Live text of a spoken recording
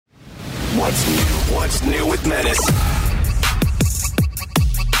What's new? What's new with Menace?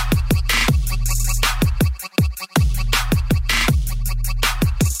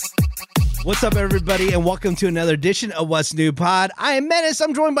 What's up, everybody, and welcome to another edition of What's New Pod. I am Menace.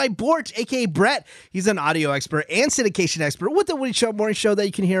 I'm joined by Borch, a.k.a. Brett. He's an audio expert and syndication expert with the Woody Show morning show that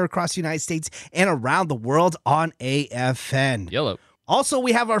you can hear across the United States and around the world on AFN. Yellow. Also,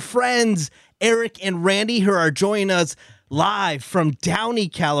 we have our friends, Eric and Randy, who are joining us live from Downey,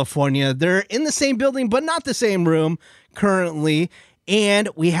 California. They're in the same building, but not the same room currently. And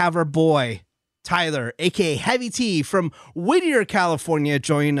we have our boy, Tyler, a.k.a. Heavy T from Whittier, California,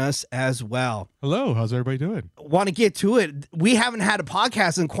 joining us as well. Hello, how's everybody doing? Want to get to it. We haven't had a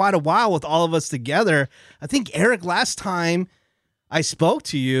podcast in quite a while with all of us together. I think, Eric, last time I spoke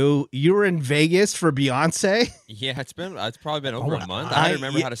to you, you were in Vegas for Beyonce. Yeah, it's probably been over a month. I had to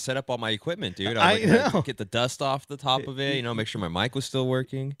remember how to set up all my equipment, dude. I know. Get the dust off the top of it, make sure my mic was still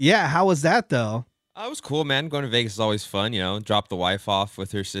working. Yeah, how was that, though? It was cool, man. Going to Vegas is always fun, Drop the wife off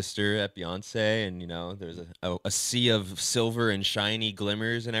with her sister at Beyonce, and, there's a sea of silver and shiny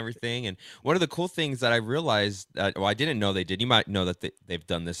glimmers and everything. And one of the cool things that I realized, I didn't know they did. You might know that they've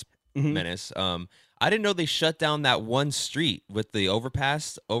done this, Menace. I didn't know they shut down that one street with the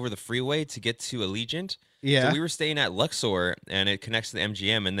overpass over the freeway to get to Allegiant. Yeah. So we were staying at Luxor, and it connects to the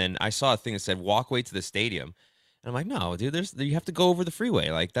MGM, and then I saw a thing that said walkway to the stadium. And I'm like, no, dude, you have to go over the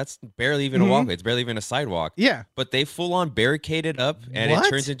freeway. Like, that's barely even a walkway. It's barely even a sidewalk. Yeah. But they full on barricaded up, and it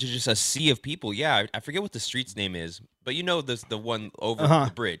turns into just a sea of people. Yeah, I forget what the street's name is, but the one over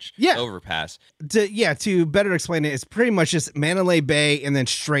the bridge. Yeah. The overpass. To better explain it, it's pretty much just Mandalay Bay and then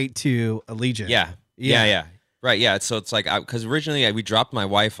straight to Allegiant. Yeah. Right, yeah. So it's like, because originally we dropped my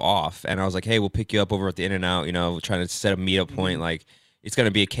wife off, and I was like, hey, we'll pick you up over at the In-N-Out, trying to set a meetup point. Like, it's going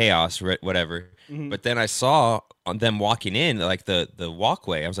to be a chaos, whatever. But then I saw on them walking in, like the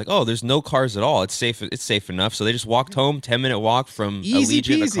walkway. I was like, oh, there's no cars at all. It's safe enough. So they just walked home, 10-minute walk from Easy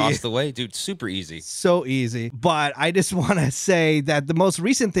Allegiant peasy. across the way. Dude, super easy. So easy. But I just want to say that the most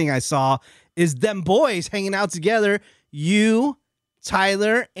recent thing I saw is them boys hanging out together. You,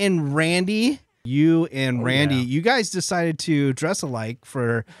 Tyler, and Randy. You guys decided to dress alike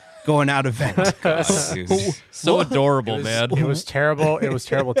for going out event. So adorable, man. It was terrible. It was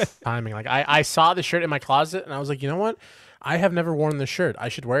terrible timing. Like I saw the shirt in my closet and I was like, you know what? I have never worn this shirt. I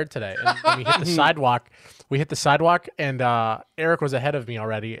should wear it today. And when we hit the sidewalk, and Eric was ahead of me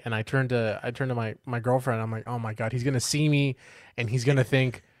already. And I turned to my girlfriend. I'm like, oh my God, he's gonna see me and he's gonna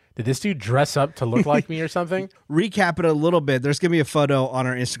think, did this dude dress up to look like me or something? Recap it a little bit. There's gonna be a photo on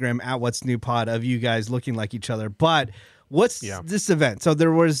our Instagram at What's New Pod of you guys looking like each other. But what's this event? So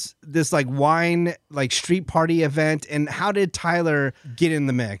there was this wine street party event, and how did Tyler get in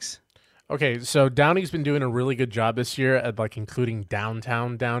the mix? Okay, so Downey's been doing a really good job this year at including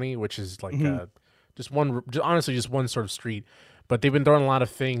downtown Downey, which is just one sort of street. But they've been throwing a lot of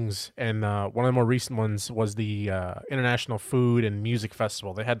things, and one of the more recent ones was the International Food and Music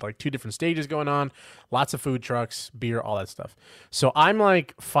Festival. They had 2 different stages going on, lots of food trucks, beer, all that stuff. So I'm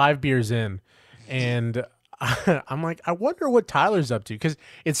 5 beers in, and I'm like, I wonder what Tyler's up to, because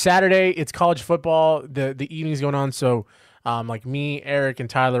it's Saturday, it's college football, the evening's going on. So me, Eric, and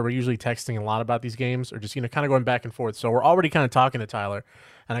Tyler were usually texting a lot about these games, or just kind of going back and forth. So we're already kind of talking to Tyler,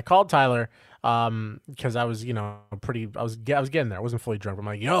 and I called Tyler because I was I was getting there. I wasn't fully drunk. I'm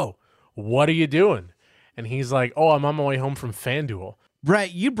like, yo, what are you doing? And he's like, oh, I'm on my way home from FanDuel.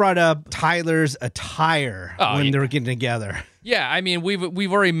 Brett, you brought up Tyler's attire when they were getting together. Yeah, I mean,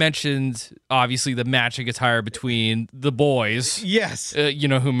 we've already mentioned, obviously, the matching attire between the boys. Yes.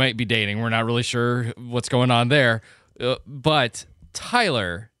 Who might be dating. We're not really sure what's going on there. But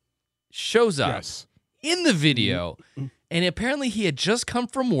Tyler shows up in the video, and apparently he had just come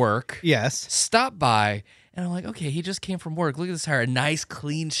from work. Yes. Stopped by, and I'm like, okay, he just came from work. Look at this attire. A nice,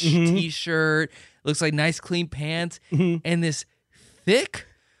 clean T-shirt. Looks like nice, clean pants. And this thick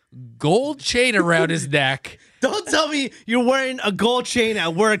gold chain around his neck. Don't tell me you're wearing a gold chain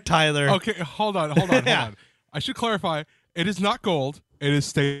at work, Tyler. Okay, hold on. I should clarify. It is not gold. It is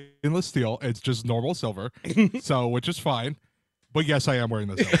stainless steel. It's just normal silver, which is fine. But yes, I am wearing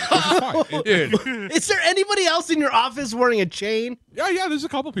this, which is fine. Dude. Is there anybody else in your office wearing a chain? Yeah, there's a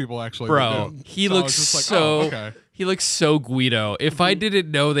couple people actually. Bro, he looks he looks so Guido. If I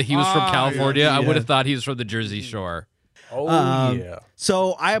didn't know that he was from California, I would have thought he was from the Jersey Shore. Yeah.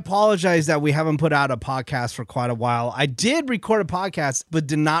 So I apologize that we haven't put out a podcast for quite a while. I did record a podcast, but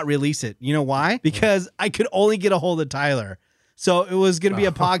did not release it. You know why? Because I could only get a hold of Tyler. So it was going to be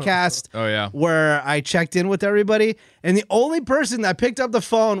a podcast where I checked in with everybody. And the only person that picked up the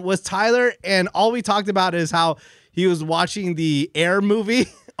phone was Tyler. And all we talked about is how he was watching the Air movie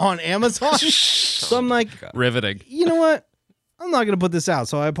on Amazon. So I'm like, Riveting. you know what? I'm not gonna put this out,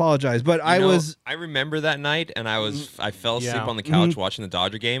 so I apologize. But You know, I remember that night, and I fell asleep Yeah. on the couch watching the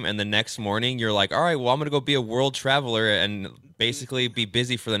Dodger game, and the next morning you're like, all right, well, I'm gonna go be a world traveler and basically be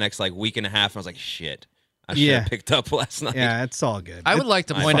busy for the next like week and a half. And I was like, shit, I should Yeah. have picked up last night. yeah, it's all good. I would like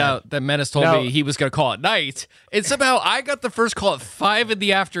to point out that Menace told No. me he was going to call at night, and somehow I got the first call at 5 in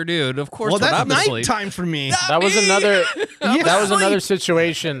the afternoon. Of course, well, when that's I'm asleep. nighttime for me. That was another. Yeah. That was another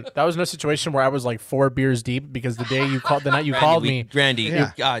situation. That was another situation where I was like 4 beers deep because the night you called me. Randy,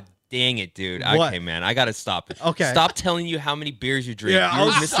 Yeah. God dang it, dude. What? Okay, man, I gotta stop it. Okay. Stop telling you how many beers you drink. Yeah,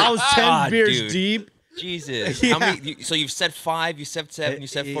 You're I was 10 God, beers dude. deep. Jesus. Yeah. How many? So you've said 5, you said 7, you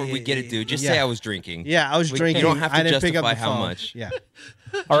said 4. We get it, dude. Just say Yeah. I was drinking. Yeah, I was We- drinking. You don't have to I didn't pick up justify the how phone. much. Yeah.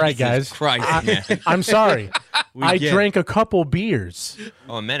 All right, Jesus guys. Christ, man. I'm sorry. I get drank a couple beers.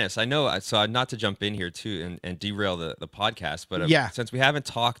 Oh, Menace, I know. So not to jump in here too and derail the podcast, but Yeah. since we haven't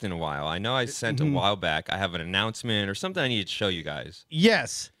talked in a while, I know I sent a while back. I have an announcement or something I need to show you guys.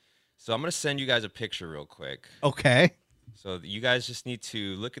 Yes. So I'm gonna send you guys a picture real quick. Okay. So you guys just need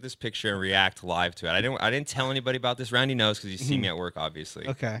to look at this picture and react live to it. I didn't tell anybody about this. Randy knows because you see me at work, obviously.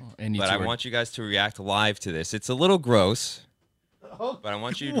 Okay. And you But two I were- want you guys to react live to this. It's a little gross, but I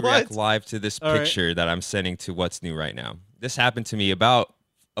want you to What? react live to this All right. picture that I'm sending to What's New right now. This happened to me about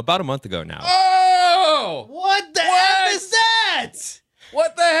a month ago now. Oh! What the F is that?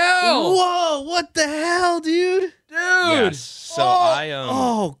 What the hell? Whoa! What the hell, dude? Dude! Yes. So I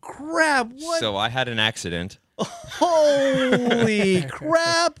Oh crap! What? so I had an accident Holy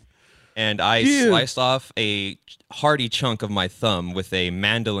crap! and I Dude. sliced off a hearty chunk of my thumb with a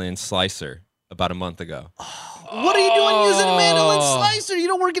mandolin slicer about a month ago. What are you doing using a mandolin Oh. slicer? You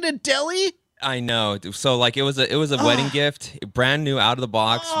don't work at a deli? I know. So like it was a wedding gift, brand new out of the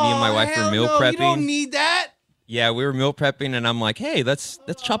box. Me and my wife were hell meal no, prepping. You don't need that. Yeah, we were meal prepping, and I'm like, hey, let's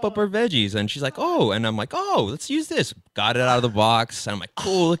chop up our veggies. And she's like, oh, and I'm like, oh, let's use this. Got it out of the box. And I'm like,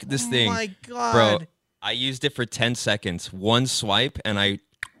 cool, look at this thing. Oh my god, Bro, I used it for 10 seconds. One swipe, and I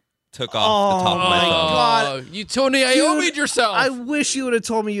took off the top of Oh my my thumb. God. Oh, you Tony Iommi'd yourself. I wish you would have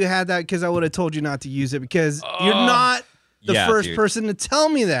told me you had that because I would have told you not to use it because you're not the Yeah, first dude. person to tell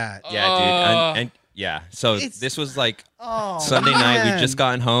me that. Yeah, dude. And yeah, so It's- this was like Oh, Sunday night. man. We just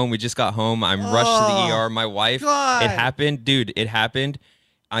got home. I'm rushed to the ER. My wife, God. it happened, dude. It happened.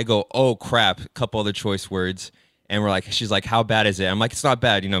 I go, oh crap. A couple other choice words. And she's like, how bad is it? I'm like, it's not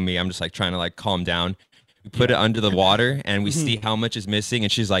bad. You know me. I'm just like trying to like calm down. We put it under the water and we see how much is missing.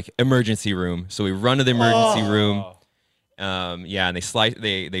 And she's like, emergency room. So we run to the emergency room. Yeah, and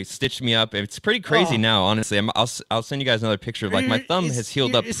they stitched me up. It's pretty crazy now, honestly. I'll send you guys another picture. Like my thumb has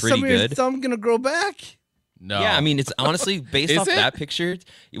healed up Is pretty some of your good. thumb gonna grow back? no. Yeah, I mean, it's honestly based Is off it? that picture.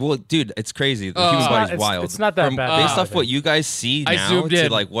 Well, dude, it's crazy. The It's human not- body's it's- wild. it's not that From, bad. Based off what you guys see I now zoomed to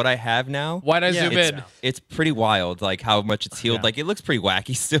in. like what I have now. Why'd I Yeah. zoom It's, in? it's pretty wild, like how much it's healed. Yeah. Like it looks pretty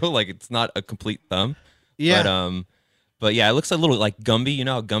wacky still. Like it's not a complete thumb. Yeah. But yeah, it looks a little like Gumby. You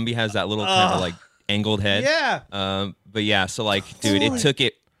know how Gumby has that little kind of like angled head. Yeah. But yeah, so like, dude, Holy it took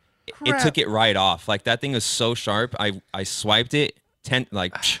it crap. right off. Like that thing was so sharp. I swiped it,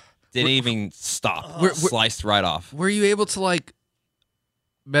 didn't even stop. We're- Sliced right off. Were you able to like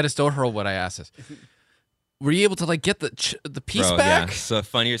Menace, don't hurl what I asked this. Were you able to like get the piece Bro, back? yeah. So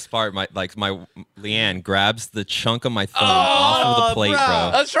funniest part, my Leanne grabs the chunk of my thumb off of the plate, bro. bro.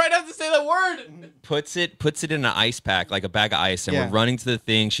 I was trying not to say that word. Puts it in an ice pack, like a bag of ice, and Yeah. we're running to the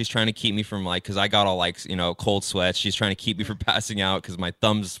thing. She's trying to keep me from like, cause I got all like, cold sweats. She's trying to keep me from passing out because my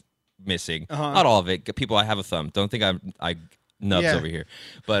thumb's missing. Not all of it. People, I have a thumb. Don't think I nubs Yeah. over here.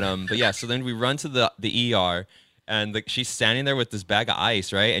 But yeah. So then we run to the ER, and she's standing there with this bag of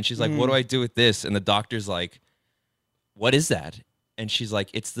ice, right? And she's like, "What do I do with this?" And the doctor's like, "What is that?" And she's like,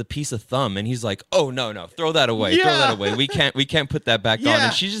 "It's the piece of thumb." And he's like, "Oh no, throw that away, throw that Yeah. away. We can't put that back on." Yeah.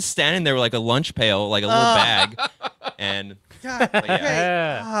 And she's just standing there with like a lunch pail, like a little bag, and God, yeah.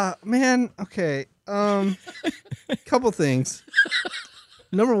 Yeah. man. Okay. Couple things.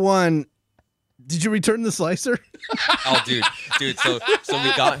 Number one, did you return the slicer? Oh, dude. So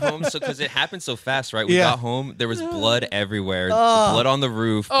we got home. So because it happened so fast, right? We Yeah. got home. There was blood everywhere. Oh. Blood on the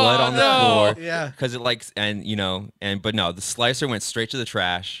roof. Blood on the no. floor. Yeah. Because it but no, the slicer went straight to the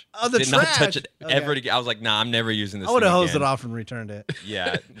trash. Oh, the Did not trash. touch it Okay. ever again. I was like, nah, I'm never using this. I would have thing hosed it again. off and returned it.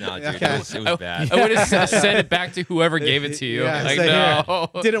 Yeah, no, dude, Okay. it was bad. I would have sent it back to whoever gave it to you. Yeah, like, say, no.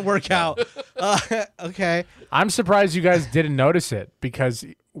 here. Didn't work out. Okay. I'm surprised you guys didn't notice it because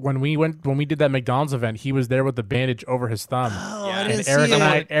when we did that McDonald's event, he was there with the bandage over his thumb. Oh, Yeah. I And didn't see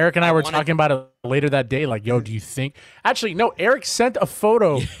Eric it. and I were wanted- talking about it later that day. Like, yo, do you think? Actually, no. Eric sent a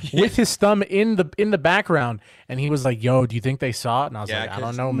photo with his thumb in the background, and he was like, "Yo, do you think they saw it?" And I was Yeah, like, "I 'cause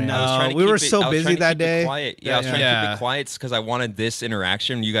don't know, man." No. I was trying to we were keep it- so I was busy trying to that keep it day. Quiet. Yeah, I was trying to keep Yeah. it quiet because I wanted this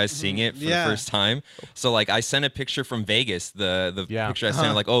interaction, you guys seeing it for the first time. So like, I sent a picture from Vegas, the picture I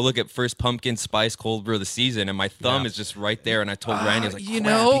sent, like, oh, look at first pumpkin spice cold brew of the season, and my thumb is just right there. And I told Randy, I was like, you crap,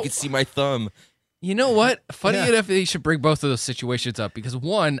 know- you could see my thumb. You know what? Funny enough, they should bring both of those situations up because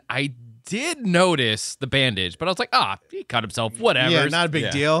one, I did notice the bandage, but I was like, he cut himself, whatever. Yeah, not a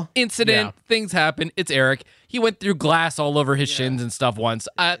big deal. Incident, things happen. It's Eric. He went through glass all over his shins and stuff once.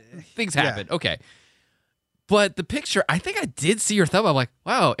 Things happen. Okay. But the picture, I think I did see your thumb. I'm like,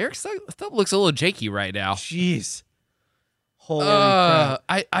 wow, Eric's thumb looks a little janky right now. Jeez. Holy crap.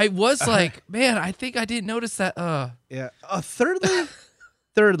 I was like, man, I think I didn't notice that. Yeah.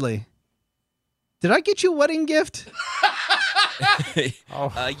 Thirdly, did I get you a wedding gift?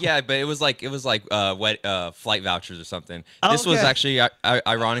 Yeah, but it was like flight vouchers or something. Oh, This was okay. actually,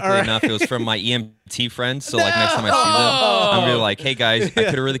 ironically All right. enough, it was from my EMT friends. So like next time I see them, I'm gonna be like, hey guys,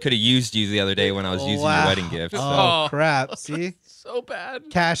 I could have used you the other day when I was using your Wow. wedding gift. So. Oh, crap. See? So bad.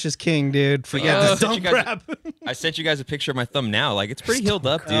 Cash is king, dude. Forget Yeah, this I sent dumb you guys- crap. I sent you guys a picture of my thumb now. Like it's pretty healed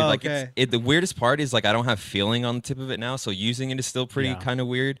up, dude. Oh, Like okay. the weirdest part is like I don't have feeling on the tip of it now, so using it is still pretty kind of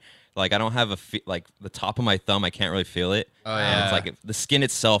weird. Like I don't have like the top of my thumb, I can't really feel it. Oh, yeah. It's like the skin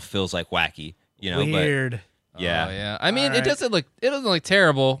itself feels like wacky, you know. Weird. But yeah, Oh, yeah. I mean, All right. it doesn't look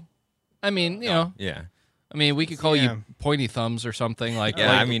terrible. I mean, you know, yeah. I mean, we could call Yeah. you pointy thumbs or something like, Yeah,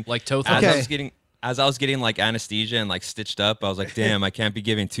 like I mean, like toe As thumbs. Okay. I was getting like anesthesia and like stitched up, I was like, damn, I can't be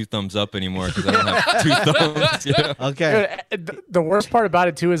giving 2 thumbs up anymore because I don't have 2 thumbs. You know? Okay. The worst part about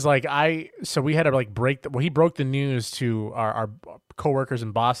it too is like we had to like he broke the news to our coworkers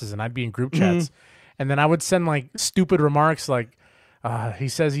and bosses, and I'd be in group chats, and then I would send like stupid remarks like, he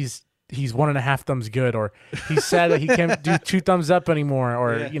says he's 1.5 thumbs good, or he said that he can't do 2 thumbs up anymore,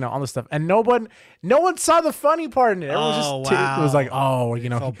 or you know, all this stuff, and no one saw the funny part in it. Everyone Oh, just it was like, oh, you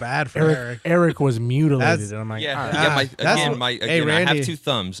know, Felt bad for Eric. Eric was mutilated, That's- and I'm like, Yeah, all right. yeah. Hey, I Randy. have 2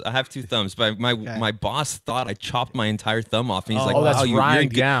 thumbs. But my boss thought I chopped my entire thumb off, and he's like, Oh, that's "Wow, you're right, in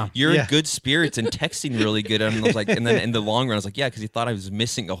good, yeah. you're Yeah. in good spirits and texting really good." And I was like, and then in the long run, I was like, "Yeah," because he thought I was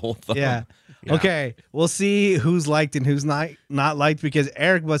missing a whole thumb. Yeah. Okay. We'll see who's liked and who's not liked, because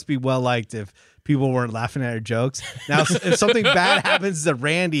Eric must be well liked if people weren't laughing at her jokes. Now, if something bad happens to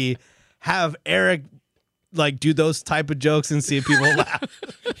Randy, have Eric like do those type of jokes and see if people laugh.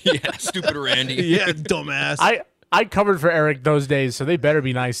 Yeah, stupid Randy. Yeah, dumbass. I covered for Eric those days, so they better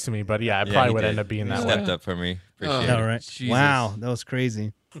be nice to me. But yeah, I Yeah, probably he would did. end up being He that way. stepped up for me. Appreciate Oh. it. All right. Jesus. Wow, that was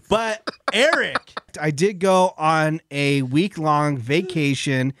crazy. But Eric, I did go on a week-long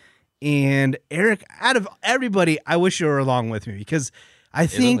vacation, and Eric, out of everybody, I wish you were along with me, because I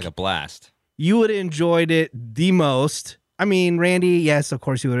It was think like a blast. you would have enjoyed it the most. I mean, Randy, yes, of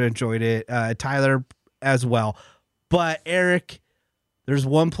course you would have enjoyed it. Tyler as well. But Eric, there's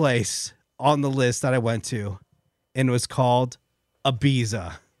one place on the list that I went to, and it was called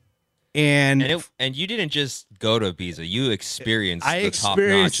Ibiza. And And you didn't just go to Ibiza; you experienced I the top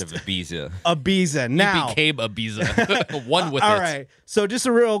notch experienced- of Ibiza. Ibiza. Now, became a Biza. One with all it. right. So just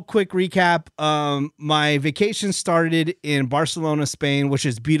a real quick recap. My vacation started in Barcelona, Spain, which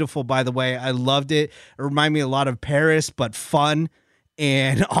is beautiful, by the way. I loved it. It reminded me a lot of Paris, but fun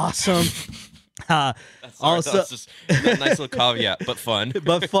and awesome. Sorry, Also- that was just a nice little caveat, but fun.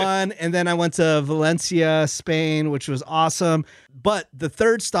 But fun. And then I went to Valencia, Spain, which was awesome. But the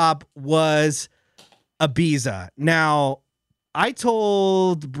third stop was Ibiza. Now, I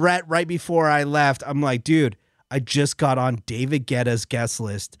told Brett right before I left, I'm like, dude, I just got on David Guetta's guest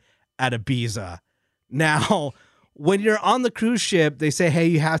list at Ibiza. Now, when you're on the cruise ship, they say, hey,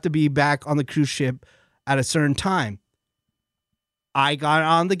 you have to be back on the cruise ship at a certain time. I got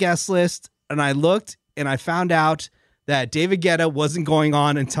on the guest list and I looked and I found out that David Guetta wasn't going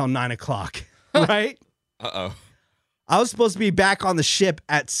on until 9:00, right? Uh-oh. I was supposed to be back on the ship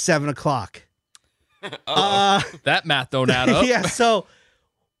at 7:00. That math don't add up. Yeah, so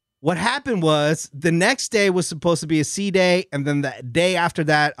what happened was the next day was supposed to be a sea day, and then the day after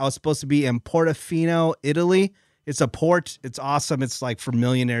that, I was supposed to be in Portofino, Italy. It's a port. It's awesome. It's like for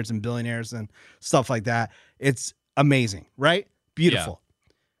millionaires and billionaires and stuff like that. It's amazing, right? Beautiful.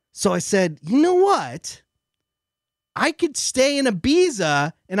 So I said, you know what? I could stay in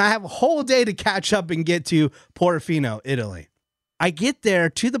Ibiza and I have a whole day to catch up and get to Portofino, Italy. I get there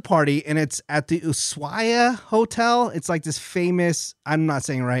to the party and it's at the Ushuaia Hotel. It's like this famous, I'm not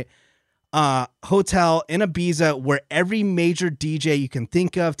saying it right, hotel in Ibiza where every major DJ you can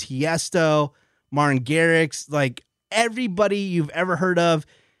think of, Tiesto, Martin Garrix, like everybody you've ever heard of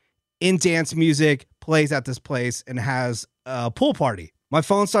in dance music plays at this place and has a pool party. My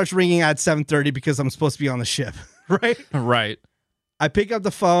phone starts ringing at 7:30 because I'm supposed to be on the ship, right? Right. I pick up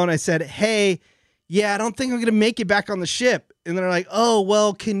the phone. I said, hey, yeah, I don't think I'm going to make it back on the ship. And they're like, oh,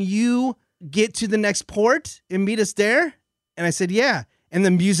 well, can you get to the next port and meet us there? And I said, yeah. And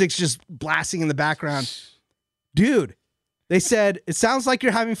the music's just blasting in the background. Dude, they said, it sounds like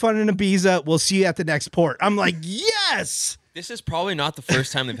you're having fun in Ibiza. We'll see you at the next port. I'm like, yes. This is probably not the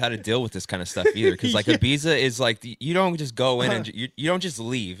first time they've had to deal with this kind of stuff either, because like Ibiza is like you don't just go in and you don't just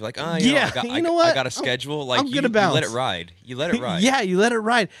leave like I got a schedule, like you let it ride. You let it ride. Yeah, you let it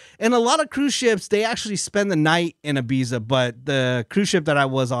ride. And a lot of cruise ships, they actually spend the night in Ibiza, but the cruise ship that I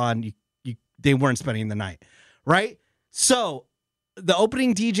was on, they weren't spending the night, right? So the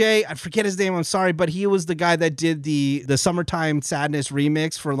opening DJ, I forget his name, I'm sorry, but he was the guy that did the Summertime Sadness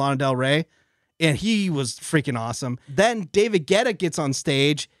remix for Lana Del Rey. And he was freaking awesome. Then David Guetta gets on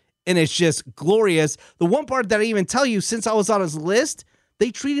stage, and it's just glorious. The one part that I even tell you, since I was on his list, they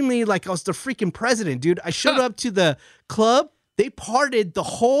treated me like I was the freaking president, dude. I showed up to the club. They parted the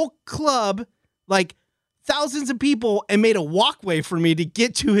whole club, like thousands of people, and made a walkway for me to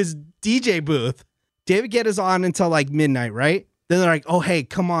get to his DJ booth. David Guetta's on until like midnight, right? Then they're like, oh, hey,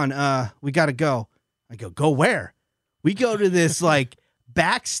 come on. We got to go. I go where? We go to this like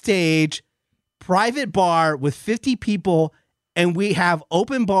backstage private bar with 50 people, and we have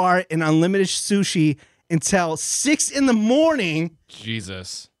open bar and unlimited sushi until 6 a.m.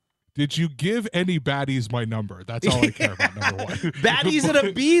 Jesus. Did you give any baddies my number? That's all I care about, number one. Baddies at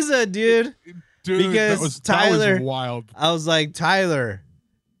Ibiza, dude. Dude, Because that Tyler, was wild. I was like, Tyler,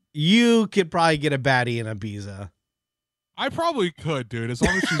 you could probably get a baddie in Ibiza. I probably could, dude, as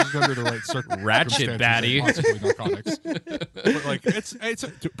long as she's under the right Ratchet baddie. Possibly narcotics. But like,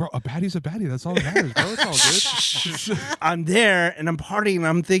 dude, bro, a baddie's a baddie. That's all that matters, bro. It's all good. I'm there and I'm partying and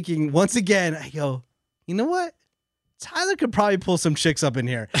I'm thinking, once again, I go, you know what? Tyler could probably pull some chicks up in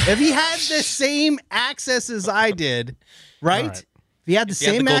here. If he had the same access as I did, right? Right. If he had the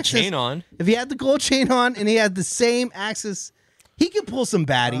same gold access, chain on. if he had the gold chain on and he had the same access, he could pull some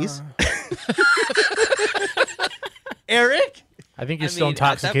baddies. Eric? I think you're I still mean,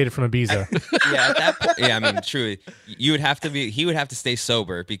 intoxicated from Ibiza. Yeah, at that point, yeah, I mean, truly, he would have to stay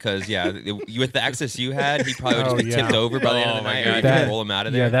sober because, with the access you had, he probably would just be tipped over by the end of the night, and you could roll him out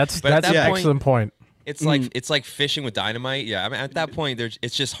of there. Yeah, that's But at an that point, excellent point. it's like fishing with dynamite. Yeah, I mean, at that point,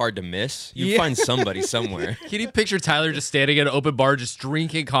 it's just hard to miss. You find somebody somewhere. Can you picture Tyler just standing at an open bar, just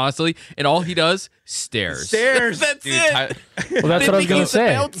drinking constantly, and all he does stares. That's Dude, it. Well, that's what I was going to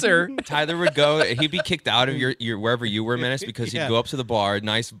say. Bouncer. Tyler would go. He'd be kicked out of your wherever you were, Menace, because he'd go up to the bar,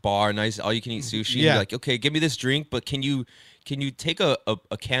 nice all you can eat sushi. Yeah. And be like, okay, give me this drink, but can you take a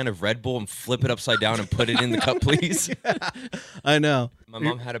can of Red Bull and flip it upside down and put it in the cup, please? I know. My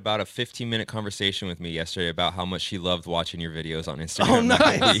mom had about a 15-minute conversation with me yesterday about how much she loved watching your videos on Instagram. Oh,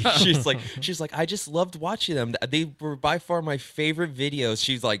 nice. She's like, I just loved watching them. They were by far my favorite videos.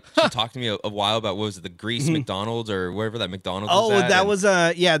 She talked to me a while about, what was it, the Greece McDonald's or wherever that McDonald's was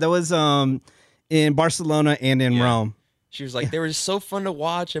at. That was in Barcelona and in Rome. She was like, they were just so fun to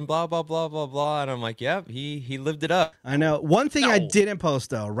watch and blah, blah, blah, blah, blah. And I'm like, yep, he lived it up. I know. One thing I didn't post,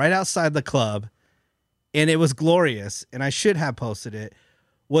 though, right outside the club, and it was glorious, and I should have posted it,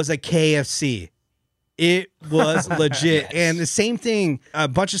 was a KFC. It was legit. Yes. And the same thing, a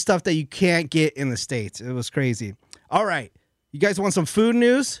bunch of stuff that you can't get in the States. It was crazy. All right. You guys want some food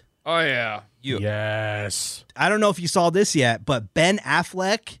news? Oh, yeah. Yes. I don't know if you saw this yet, but Ben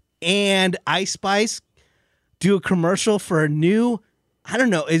Affleck and Ice Spice do a commercial for a new, I don't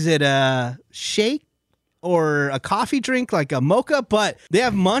know, is it a shake or a coffee drink like a mocha? But they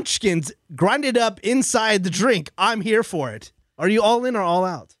have munchkins grinded up inside the drink. I'm here for it. Are you all in or all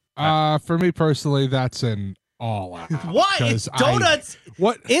out? For me personally, that's an all out. Why? It's donuts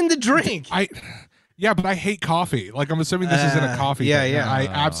in the drink. Yeah, but I hate coffee. Like, I'm assuming this isn't a coffee thing. yeah. I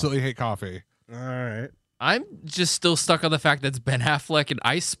absolutely hate coffee. All right. I'm just still stuck on the fact that's Ben Affleck and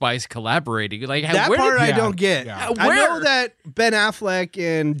Ice Spice collaborating. Like That part I Yeah, don't get. yeah. I know Where? that Ben Affleck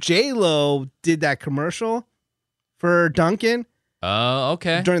and J-Lo did that commercial for Dunkin'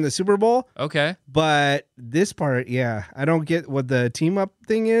 okay. during the Super Bowl. Okay. But this part, I don't get what the team up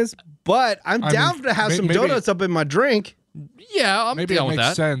thing is. But I'm down to have some donuts up in my drink. Yeah, I'm Maybe down it with makes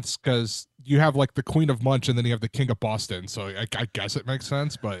that. sense because you have like the Queen of Munch and then you have the King of Boston. So I guess it makes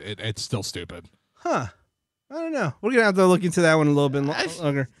sense, but it's still stupid. Huh. I don't know. We're going to have to look into that one a little bit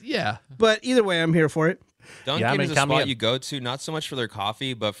longer. Yeah. But either way, I'm here for it. Dunkin' man, is a count me spot in. you go to, not so much for their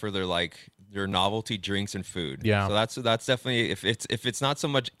coffee, but for their Your novelty drinks and food. Yeah. So that's definitely if it's not so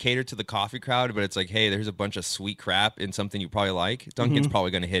much catered to the coffee crowd, but it's like, hey, there's a bunch of sweet crap in something you probably like. Dunkin's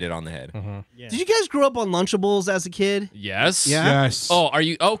probably going to hit it on the head. Did you guys grow up on Lunchables as a kid? Yes. Yeah. Yes. Oh, are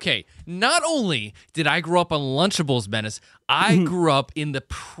you okay? Not only did I grow up on Lunchables, Menace, I grew up in the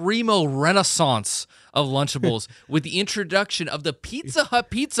primo renaissance of Lunchables with the introduction of the Pizza Hut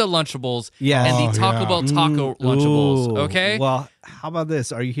pizza Lunchables Yes. and the Oh, Taco yeah. Bell taco Lunchables. Ooh. Okay. Well, how about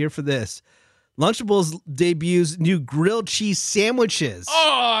this? Are you here for this? Lunchables debuts new grilled cheese sandwiches.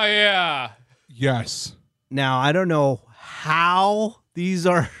 Oh yeah. Yes. Now, I don't know how these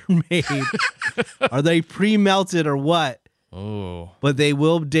are made. Are they pre-melted or what? Oh. But they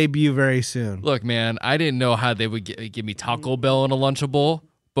will debut very soon. Look, man, I didn't know how they would give me Taco Bell in a Lunchable,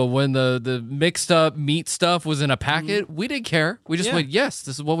 but when the mixed up meat stuff was in a packet, we didn't care. We just Yeah. went, yes,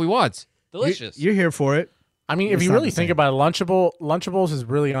 this is what we want. Delicious. You're here for it. I mean, It's if you not really the think same. about it, Lunchables has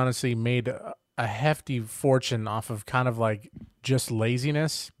really honestly made a hefty fortune off of kind of like just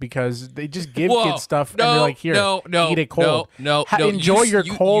laziness because they just give Whoa. kids stuff No, and they're like, here, no, eat it cold. No, enjoy your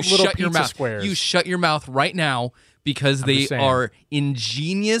cold little shut your pizza mouth. squares. You shut your mouth right now because they just saying. are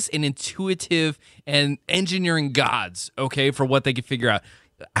ingenious and intuitive and engineering gods, okay, for what they can figure out.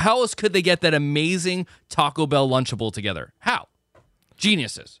 How else could they get that amazing Taco Bell Lunchable together? How?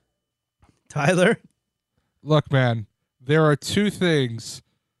 Geniuses. Tyler? Look, man, there are two things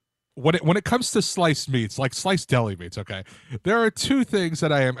when it comes to sliced meats, like sliced deli meats, okay? There are two things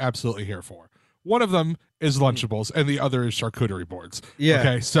that I am absolutely here for. One of them is Lunchables, and the other is charcuterie boards. Yeah.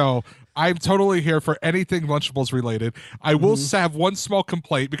 Okay, so I'm totally here for anything Lunchables related. I will have one small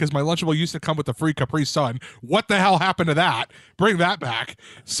complaint because my Lunchable used to come with the free Capri Sun. What the hell happened to that? Bring that back.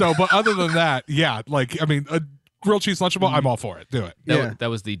 So, but other than that, yeah, like, I mean, a grilled cheese Lunchable, I'm all for it. Do it. That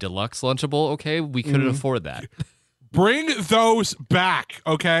was the deluxe Lunchable, okay? We couldn't afford that. Bring those back,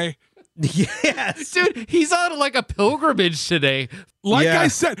 okay? Yes. Dude, he's on like a pilgrimage today. Like Yeah. I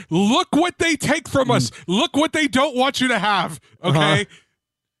said, look what they take from us. Look what they don't want you to have. Okay?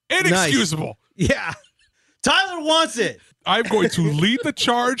 Inexcusable. Yeah. Tyler wants it. I'm going to lead the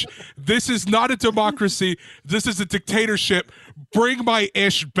charge. This is not a democracy. This is a dictatorship. Bring my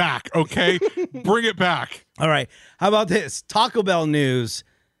ish back, okay? Bring it back. All right. How about this? Taco Bell news.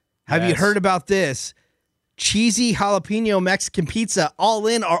 Have you Yes. heard about this? Cheesy jalapeno Mexican pizza, all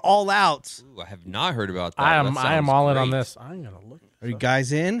in or all out? Ooh, I have not heard about that. I am That I am sounds all in on great. this. I'm gonna look. Are you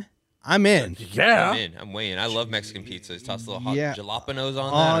guys in? I'm in. Yeah. I'm in. I'm way in. I love Mexican pizzas. Toss little hot Yeah. jalapenos on that.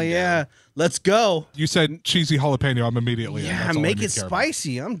 Oh, I'm yeah. down. Let's go. You said cheesy jalapeno. I'm immediately in. Yeah, That's all I make need it to care about.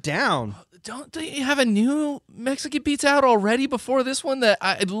 spicy. I'm down. Don't they have a new Mexican pizza out already before this one that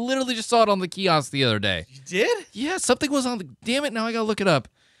I literally just saw it on the kiosk the other day? You did? Yeah, something was on the. Damn it! Now I gotta look it up.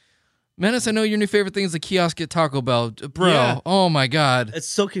 Menace, I know your new favorite thing is the kiosk at Taco Bell, bro. Yeah. Oh my god. It's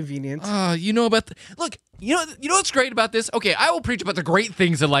so convenient. You know about look. You know what's great about this? Okay, I will preach about the great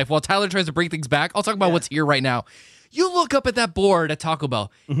things in life while Tyler tries to bring things back. I'll talk about what's here right now. You look up at that board at Taco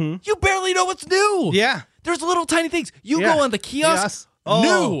Bell. You barely know what's new. Yeah. There's little tiny things. You Yeah. go on the kiosk. Yes. Oh.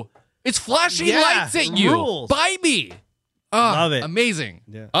 New. It's flashing Yeah. lights at you. Rules. Buy me. Love it. Amazing.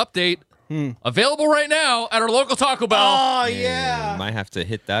 Yeah. Update. Available right now at our local Taco Bell. Oh, Yeah, yeah. might have to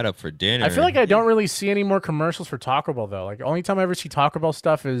hit that up for dinner. I feel like I don't really see any more commercials for Taco Bell though. Like the only time I ever see Taco Bell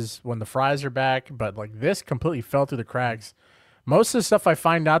stuff is when the fries are back, but like this completely fell through the cracks. Most of the stuff I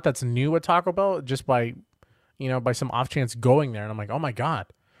find out that's new at Taco Bell just by by some off chance going there and I'm like, "Oh my god.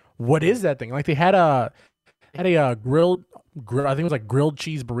 What is that thing?" Like they had a grilled I think it was like grilled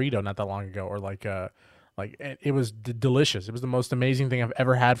cheese burrito not that long ago or like it was delicious. It was the most amazing thing I've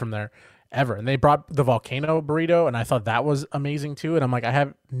ever had from there. Ever. And they brought the volcano burrito, and I thought that was amazing too. And I'm like, I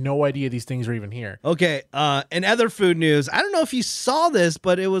have no idea these things are even here. Okay, in other food news, I don't know if you saw this,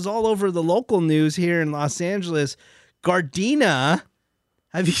 but it was all over the local news here in Los Angeles. Gardena,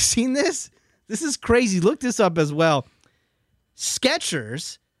 have you seen this? This is crazy. Look this up as well.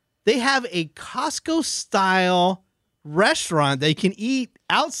 Skechers, they have a Costco-style restaurant they can eat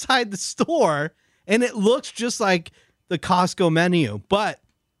outside the store, and it looks just like the Costco menu, but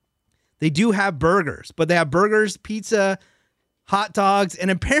they do have burgers, but they have burgers, pizza, hot dogs, and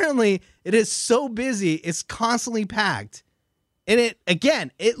apparently it is so busy, it's constantly packed. And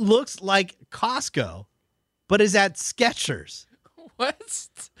it looks like Costco, but is at Skechers. What?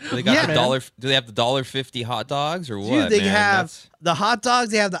 Do they got Yeah, the man. dollar? Do they have the $1.50 hot dogs or what? Dude, they man? have That's- the hot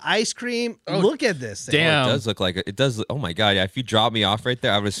dogs, they have the ice cream. Look at this thing. damn. It does look like it does. Oh my god! Yeah, if you drop me off right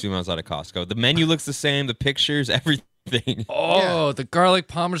there, I would assume I was at a Costco. The menu looks the same. The pictures, everything. Oh, the garlic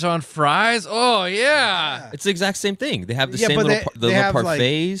parmesan fries. Oh yeah. It's the exact same thing. They have the Yeah, same but little, they the little have, like-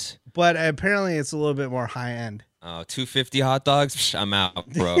 parfaits. But apparently it's a little bit more high end. $2.50 hot dogs. Psh, I'm out,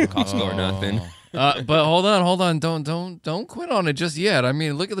 bro. Costco or nothing. But hold on. Don't quit on it just yet. I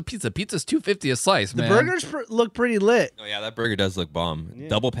mean, look at the pizza. Pizza's $2.50 a slice, The man. burgers look pretty lit. Oh yeah, that burger does look bomb.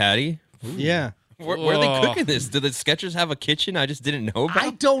 Double patty. Yeah. Where are they cooking this? Do the Skechers have a kitchen I just didn't know about? I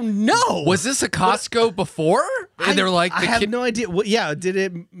don't know. Was this a Costco before? And they're like, I have no idea. Yeah, did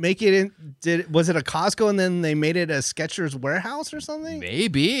it make it in? Was it a Costco and then they made it a Skechers warehouse or something?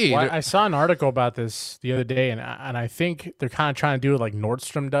 maybe. Well, I saw an article about this the other day, and I think they're kind of trying to do it like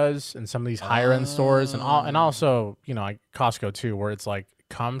Nordstrom does in some of these higher end stores, and also like Costco too, where it's like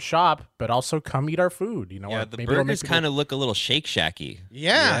come shop, but also come eat our food. Yeah, the burgers kind of look a little Shake Shacky.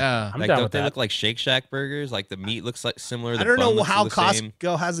 Yeah. Yeah. I'm Like, down don't with they that. look like Shake Shack burgers? Like the meat looks like similar. I The don't bun know looks how the same.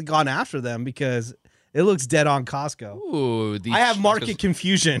 Costco hasn't gone after them because it looks dead on Costco. Ooh, I have market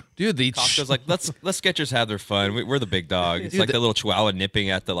confusion. dude. The Costco's like, let's Skechers have their fun. We're the big dog. It's Dude, like the- the little Chihuahua nipping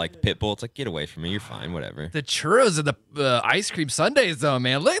at the like pit bull. It's like, get away from me. You're fine. Whatever. the churros and the ice cream sundaes, though,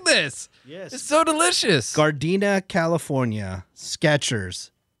 man. Look at this. Yes. It's so delicious. Gardena, California, Skechers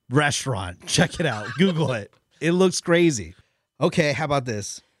restaurant. Check it out. Google it. It looks crazy. Okay, how about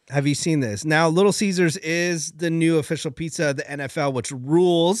this? Have you seen this? Now, Little Caesars is the new official pizza of the NFL, which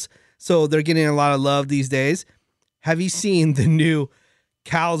rules. So they're getting a lot of love these days. Have you seen the new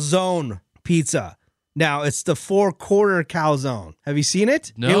calzone pizza? Now, it's the 4-quarter calzone. Have you seen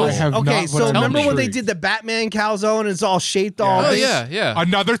it? No. It was- I have okay, not, but so I'm remember when they intrigued. did the Batman calzone and it's all shaped all Oh this? yeah.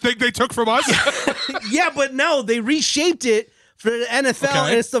 Another thing they took from us. Yeah, but no, they reshaped it for the NFL, Okay.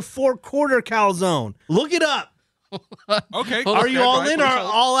 and it's the 4-quarter calzone. Look it up. Okay. Hold Are on. you all in or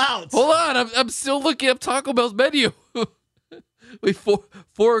all out? Hold on, I'm still looking up Taco Bell's menu. Wait,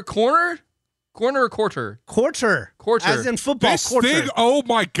 for a corner or quarter? Quarter. Quarter. As in football, This quarter. thing, oh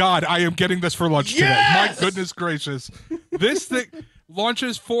my God, I am getting this for lunch Yes! today. My goodness gracious. This thing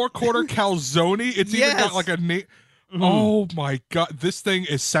launches 4-quarter calzone. It's even Yes. got like a name. Oh my God, this thing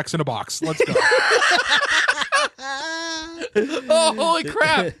is sex in a box. Let's go. Oh, holy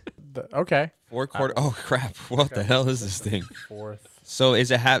crap! Okay. 4-quarter. Oh crap! What the hell is this thing? Fourth. So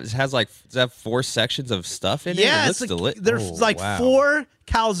is it has like does it have 4 sections of stuff in it? Yeah, It it's looks like, deli- there's Oh, like wow. 4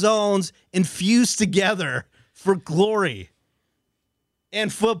 calzones infused together for glory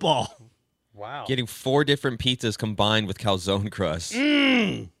and football. Wow. Getting 4 different pizzas combined with calzone crust. Are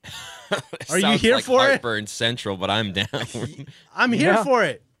you Sounds here like for it? Heartburn Central, but I'm down. I'm here Yeah. for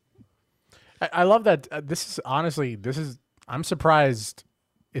it. I love that. I'm surprised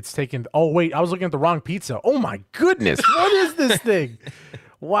it's taken. Oh wait, I was looking at the wrong pizza. Oh my goodness, what is this thing?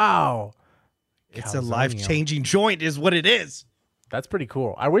 Wow, It's a Calzone. life-changing joint is what it is. That's pretty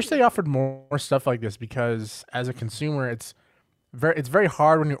cool. I wish they offered more stuff like this because as a consumer, it's very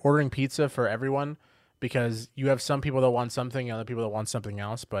hard when you're ordering pizza for everyone because you have some people that want something and other people that want something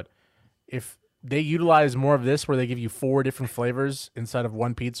else. But if they utilize more of this, where they give you 4 different flavors inside of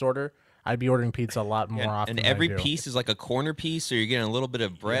one pizza order, I'd be ordering pizza a lot more often. And than every I do. piece is like a corner piece, so you're getting a little bit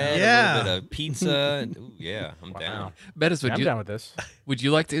of bread, Yeah. a little bit of pizza. And, ooh, yeah, I'm down. Bettis, Yeah, I'm down with this. would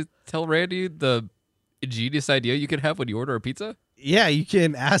you like to tell Randy the ingenious idea you could have when you order a pizza? Yeah, you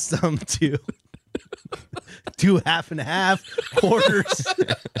can ask them to do half and half quarters.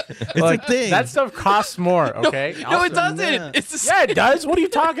 It's a thing. That stuff costs more. Okay. No, it doesn't. nah. It's the Yeah, it does. What are you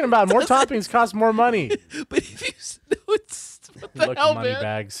talking about? More toppings cost more money. But if you no, it's what the Look, hell, money man?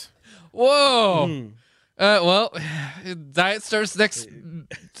 bags. Whoa. Well, diet starts next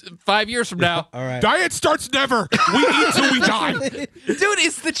 5 years from now. All right. Diet starts never. We eat till we die. Dude,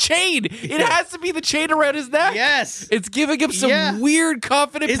 it's the chain. It has to be the chain around his neck. Yes. It's giving him some Yeah. weird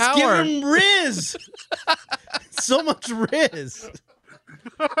confident It's power. giving Riz. So much Riz.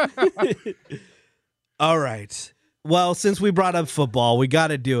 All right. Well, since we brought up football, we got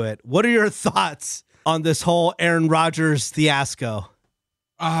to do it. What are your thoughts on this whole Aaron Rodgers fiasco?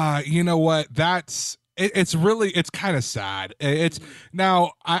 You know what? It's kind of sad. It's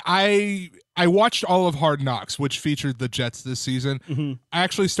now I watched all of Hard Knocks, which featured the Jets this season. I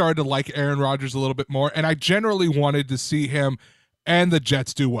actually started to like Aaron Rodgers a little bit more, and I generally wanted to see him and the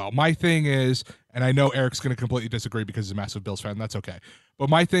Jets do well. My thing is, and I know Eric's going to completely disagree because he's a massive Bills fan. That's okay. But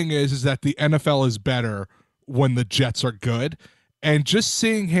my thing is that the NFL is better when the Jets are good. And just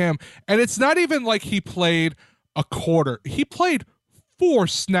seeing him, and it's not even like he played a quarter. He played 4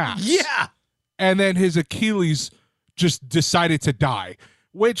 snaps. Yeah. And then his Achilles just decided to die,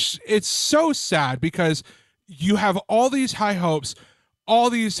 which it's so sad because you have all these high hopes, all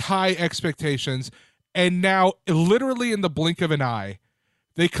these high expectations, and now literally in the blink of an eye,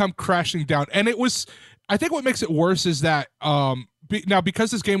 they come crashing down. And I think what makes it worse is that now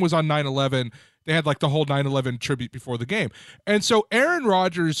because this game was on 9/11, they had like the whole 9/11 tribute before the game. And so Aaron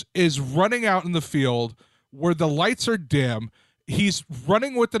Rodgers is running out in the field where the lights are dim. He's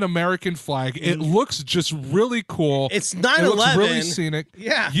running with an American flag. It looks just really cool. It's It looks 9/11. really scenic.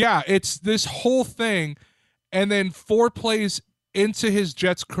 Yeah, it's this whole thing. And then 4 plays into his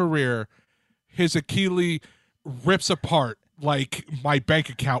Jets career, his Achilles rips apart like my bank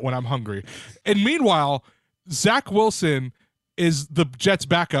account when I'm hungry. And meanwhile, Zach Wilson is the Jets'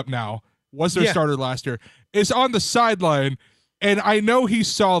 backup now, was their starter last year, is on the sideline. And I know he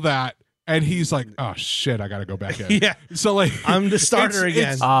saw that. And he's like, oh, shit, I got to go back in. Yeah. So, like, I'm the starter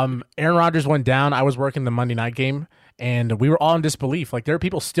again. Aaron Rodgers went down. I was working the Monday night game, and we were all in disbelief. Like, there are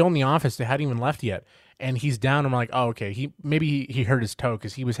people still in the office that hadn't even left yet. And he's down. I'm like, oh, okay. He hurt his toe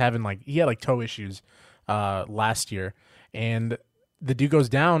because he had toe issues last year. And the dude goes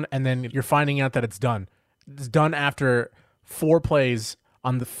down, and then you're finding out that it's done. It's done after 4 plays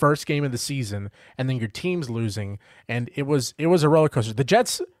on the first game of the season, and then your team's losing. And it was a roller coaster. The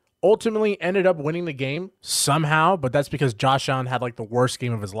Jets ultimately ended up winning the game somehow, but that's because Josh Allen had like the worst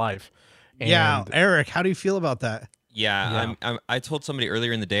game of his life. And Eric, how do you feel about that? Yeah, I told somebody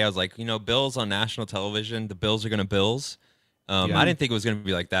earlier in the day, I was like, Bills on national television, the Bills are going to Bills. I didn't think it was going to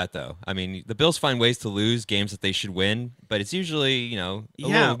be like that, though. I mean, the Bills find ways to lose games that they should win, but it's usually, a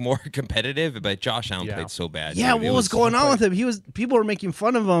little more competitive. But Josh Allen played so bad. Yeah, dude. what was going on with him? People were making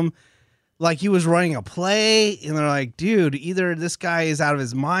fun of him like he was running a play, and they're like, dude, either this guy is out of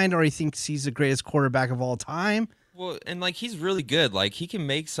his mind or he thinks he's the greatest quarterback of all time. Well, and like he's really good. Like he can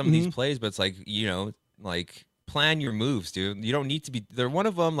make some of these plays, but it's like, plan your moves, dude. You don't need to be there. One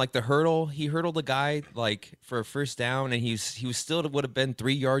of them, like the hurdle, he hurdled a guy like for a first down, and he was still would have been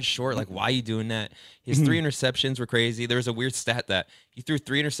 3 yards short. Like, why are you doing that? His 3 interceptions were crazy. There was a weird stat that he threw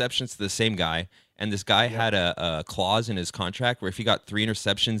 3 interceptions to the same guy, and this guy had a clause in his contract where if he got 3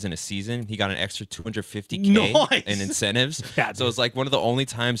 interceptions in a season, he got an extra $250K in incentives. So it's like one of the only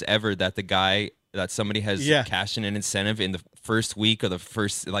times ever that somebody has cashed in an incentive in the first week of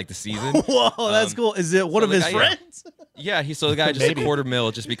the season. Whoa, that's cool. Is it one of his friends? Yeah, so the guy just a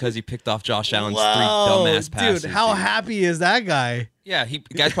 $250,000 just because he picked off Josh Allen's 3 dumbass passes. Dude, how happy is that guy? Yeah, the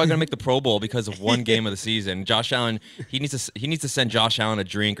guy's probably gonna make the Pro Bowl because of one game of the season. Josh Allen, he needs to send Josh Allen a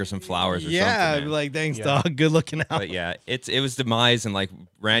drink or some flowers or something. Yeah, be like, thanks, dog. Good looking out. But yeah, it was demise, and like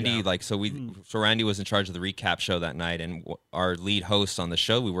Randy, so Randy was in charge of the recap show that night, and our lead host on the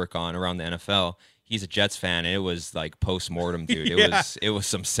show we work on around the NFL. He's a Jets fan, and it was like post-mortem, dude. It was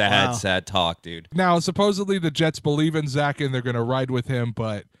some sad talk, dude. Now, supposedly the Jets believe in Zach and they're going to ride with him,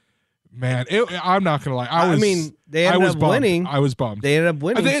 but man, I'm not going to lie. They ended up winning. I was bummed. They ended up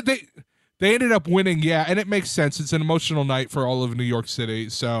winning. They ended up winning, yeah, and it makes sense. It's an emotional night for all of New York City,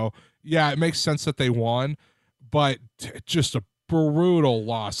 so yeah, it makes sense that they won, but just a brutal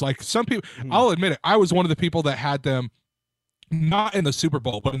loss. Like some people, I'll admit it, I was one of the people that had them not in the Super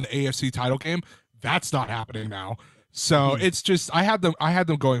Bowl, but in the AFC title game. That's not happening now. So it's just I had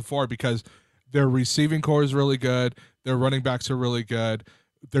them going forward because their receiving core is really good, their running backs are really good,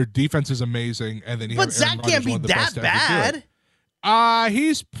 their defense is amazing, and then but Zach can't be that bad.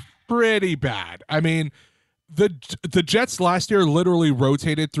 He's pretty bad. I mean, the Jets last year literally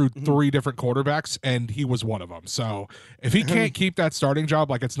rotated through 3 different quarterbacks, and he was one of them. So if he can't keep that starting job,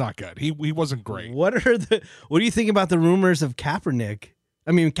 like it's not good. He wasn't great. What do you think about the rumors of Kaepernick?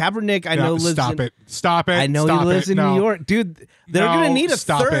 I mean, Kaepernick, I know lives Stop it. I know he lives in New York. Dude, they're going to need a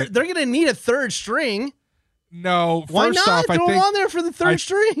third. They're going to need a third string. No, why first not? off, Throw him on there for the third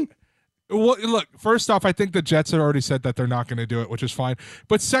string. Well, look, first off, I think the Jets had already said that they're not going to do it, which is fine.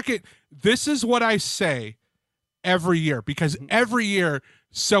 But second, this is what I say every year, because every year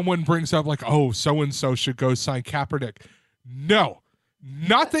someone brings up like, oh, so-and-so should go sign Kaepernick. No,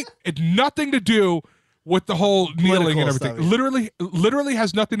 nothing to do with the whole kneeling and everything. Stuff, yeah. Literally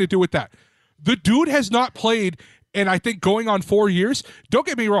has nothing to do with that. The dude has not played in, I think, going on 4 years. Don't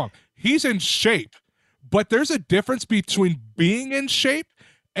get me wrong. He's in shape, but there's a difference between being in shape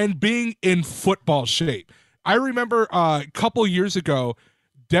and being in football shape. I remember a couple years ago,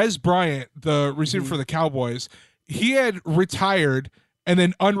 Des Bryant, the receiver for the Cowboys, he had retired and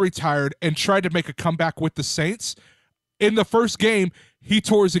then unretired and tried to make a comeback with the Saints. In the first game, he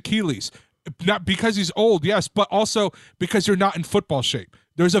tore his Achilles. Not because he's old, yes, but also because you're not in football shape.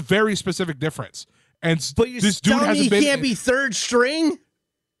 There's a very specific difference. And this dude hasn't been. He can't be third string?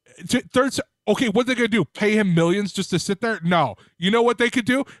 Okay, what are they going to do? Pay him millions just to sit there? No. You know what they could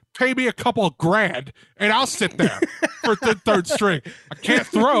do? Pay me a couple of grand, and I'll sit there for third string. I can't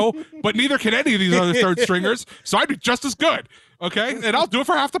throw, but neither can any of these other third stringers, so I'd be just as good, okay? And I'll do it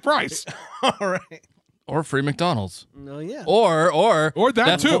for half the price. All right. Or free McDonald's. No, yeah. Or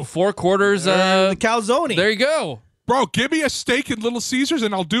that too. 4 quarters. The calzone. There you go. Bro, give me a steak and Little Caesars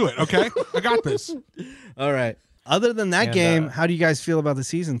and I'll do it, okay? I got this. All right. Other than that And, game, how do you guys feel about the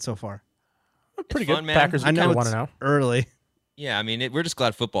season so far? Pretty fun, good. man. Packers I know want it's to know. early. Yeah, I mean, we're just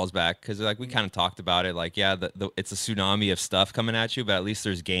glad football's back because, like, we kind of talked about it. Like, yeah, it's a tsunami of stuff coming at you, but at least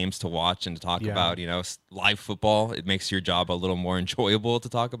there's games to watch and to talk Yeah. about. You know, live football. It makes your job a little more enjoyable to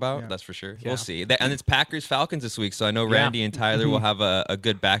talk about. That's for sure. We'll see. And it's Packers Falcons this week, so I know Randy and Tyler will have a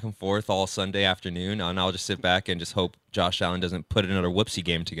good back and forth all Sunday afternoon, and I'll just sit back and just hope Josh Allen doesn't put another whoopsie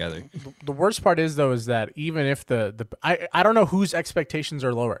game together. The worst part is though is that even if I don't know whose expectations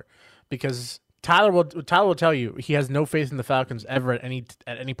are lower, because Tyler will tell you he has no faith in the Falcons ever at any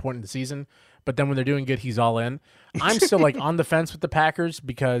point in the season, but then when they're doing good, he's all in. I'm still like on the fence with the Packers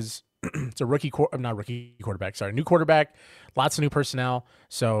because it's a new quarterback, lots of new personnel.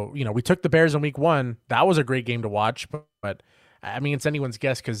 So we took the Bears in week 1. That was a great game to watch, but I mean it's anyone's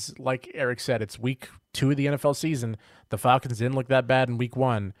guess because like Eric said, it's week 2 of the NFL season. The Falcons didn't look that bad in week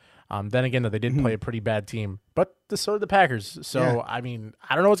 1. Then again, though, they did play a pretty bad team, but so did the Packers. So, I mean,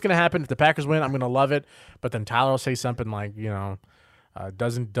 I don't know what's going to happen. If the Packers win, I'm going to love it. But then Tyler will say something like,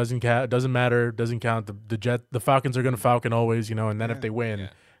 doesn't matter, doesn't count. The Falcons are going to Falcon always, and then if they win,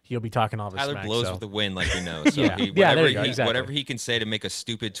 he'll be talking all this Tyler smack. blows So. with the wind, like we know. So Yeah. There you go, exactly. whatever he can say to make a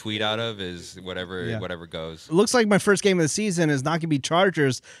stupid tweet out of is whatever goes. It looks like my first game of the season is not going to be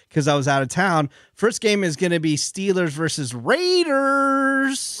Chargers because I was out of town. First game is going to be Steelers versus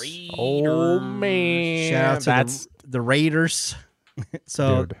Raiders. Oh, man. Shout out to the Raiders.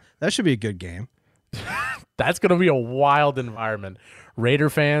 So Dude. that should be a good game. That's going to be a wild environment. Raider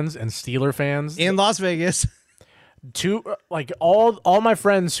fans and Steeler fans. In Las Vegas. All my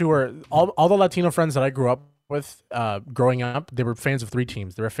friends who are all the Latino friends that I grew up with growing up, they were fans of 3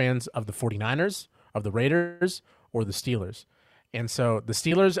 teams. They were fans of the 49ers, of the Raiders, or the Steelers. And so the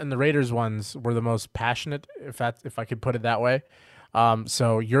Steelers and the Raiders ones were the most passionate, if I could put it that way.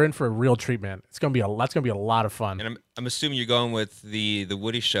 So you're in for a real treatment. That's gonna be a lot of fun. And I'm assuming you're going with the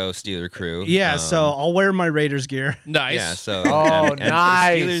Woody Show Steeler crew. Yeah, so I'll wear my Raiders gear. Nice. Yeah, so and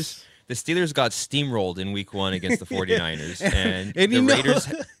nice. The Steelers got steamrolled in week 1 against the 49ers, and, And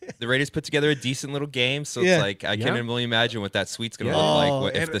the Raiders put together a decent little game. So Yeah. it's like I can't really imagine what that suite's gonna Yeah. look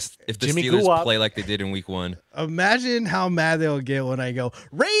like and if the Jimmy Steelers Guap. play like they did in week 1. Imagine how mad they'll get when I go,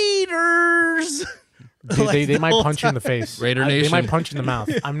 Raiders! They might whole punch you in the face. Raider They Nation. might punch you in the mouth.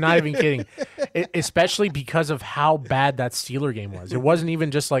 I'm not even kidding. Especially because of how bad that Steeler game was. It wasn't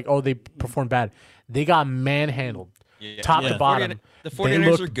even just like, they performed bad. They got manhandled, top to bottom. The They 49ers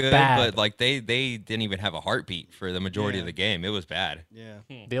looked are good, bad. but like they didn't even have a heartbeat for the majority of the game. It was bad. Yeah.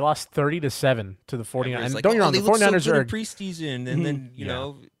 They lost 30-7 to the 49ers. Everyone's And like, don't get me wrong, they the look so 49ers good are in preseason, and then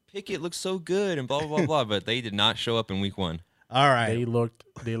Pickett looks so good, and blah blah blah blah. But they did not show up in week 1. All right. they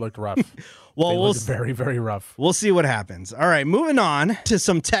looked rough. Well, They we'll looked very, very rough. We'll see what happens. All right, moving on to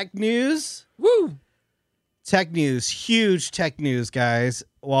some tech news. Woo. Tech news, huge tech news, guys.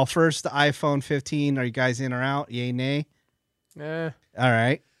 Well, first, the iPhone 15. Are you guys in or out? Yay, nay? Eh. All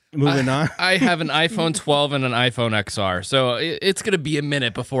right, moving on. I have an iPhone 12 and an iPhone XR, so it's gonna be a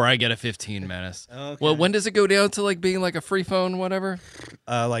minute before I get a 15 Menace. Okay. Well, when does it go down to like being like a free phone, whatever?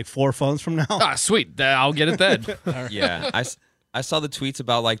 Like 4 phones from now. Ah, sweet. I'll get it then. Yeah, I saw the tweets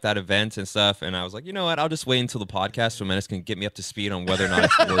about like that event and stuff, and I was like, you know what? I'll just wait until the podcast so Menace can get me up to speed on whether or not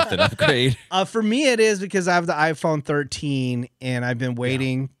it's worth an upgrade. For me, it is because I have the iPhone 13 and I've been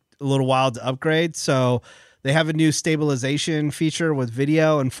waiting a little while to upgrade. So they have a new stabilization feature with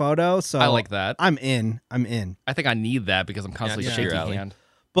video and photo. So I like that. I'm in. I think I need that because I'm constantly Yeah, shaky your alley. hand.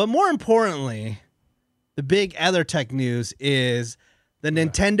 But more importantly, the big other tech news is the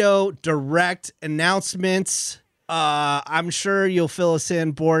Nintendo Direct announcements. I'm sure you'll fill us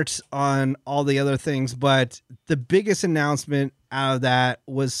in, Bort, on all the other things, but the biggest announcement out of that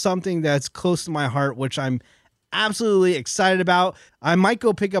was something that's close to my heart, which I'm absolutely excited about. I might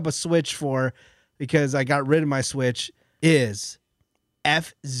go pick up a Switch for, because I got rid of my Switch, is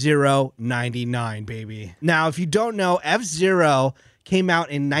F-Zero 99, baby. Now, if you don't know, F-Zero came out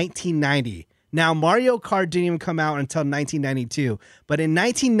in 1990. Now, Mario Kart didn't even come out until 1992, but in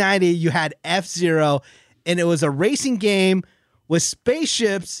 1990, you had F-Zero, and it was a racing game with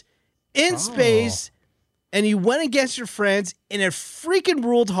spaceships in space, and you went against your friends, and it freaking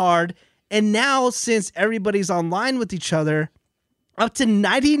ruled hard. And now, since everybody's online with each other, up to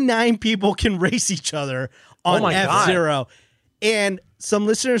 99 people can race each other on my God. F-Zero. And some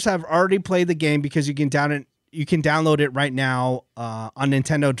listeners have already played the game because you can download it right now on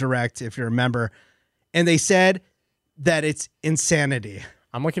Nintendo Direct if you're a member. And they said that it's insanity.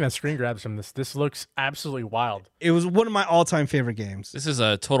 I'm looking at screen grabs from this. This looks absolutely wild. It was one of my all-time favorite games. This is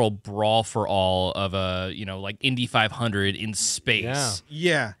a total brawl for all of a, like Indy 500 in space. Yeah.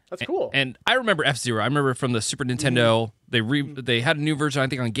 Yeah. That's cool. And I remember F-Zero. I remember from the Super Nintendo. They had a new version, I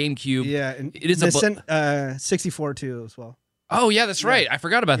think, on GameCube. Yeah. And It is a 64 too as well. Oh, yeah, that's right. I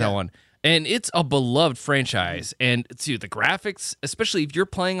forgot about that one. And it's a beloved franchise. And, dude, the graphics, especially if you're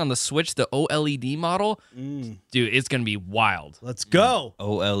playing on the Switch, the OLED model, dude, it's going to be wild. Let's go.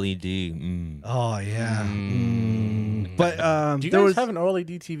 OLED. Mm. Oh yeah. But Do you there guys was have an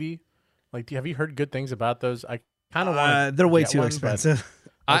OLED TV? Like, have you heard good things about those? I kind of want. they're way too expensive.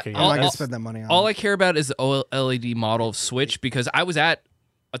 Okay, I'm not gonna I'll- spend that money on. All I care about is the OLED model of Switch because I was at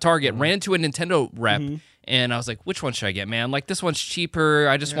a Target, ran to a Nintendo rep, and I was like, "Which one should I get, man? Like this one's cheaper.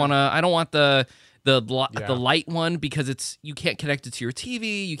 I just I don't want the light one because you can't connect it to your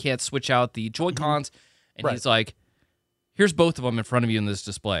TV. You can't switch out the Joy-Cons." And Right. he's like, "Here's both of them in front of you in this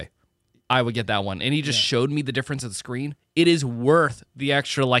display." I would get that one, and he just showed me the difference of the screen. It is worth the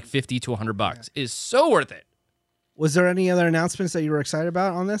extra like $50 to $100. It is so worth it. Was there any other announcements that you were excited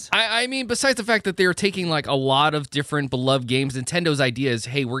about on this? I mean, besides the fact that they're taking like a lot of different beloved games, Nintendo's idea is,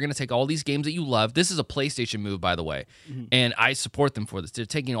 hey, we're going to take all these games that you love. This is a PlayStation move, by the way, and I support them for this. They're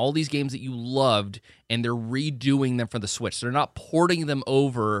taking all these games that you loved and they're redoing them for the Switch. They're not porting them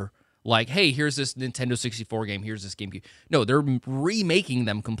over like, hey, here's this Nintendo 64 game, here's this GameCube. No, they're remaking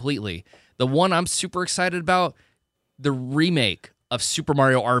them completely. The one I'm super excited about, the remake of Super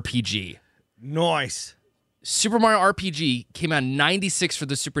Mario RPG. Nice. Super Mario RPG came out in 96 for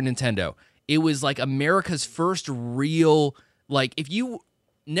the Super Nintendo. It was like America's first real, like, if you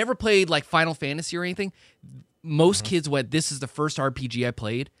never played like Final Fantasy or anything, most kids went, this is the first RPG I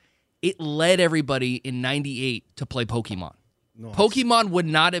played. It led everybody in 98 to play Pokemon. Nice. Pokemon would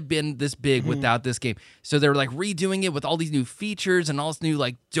not have been this big without this game. So they're like redoing it with all these new features and all this new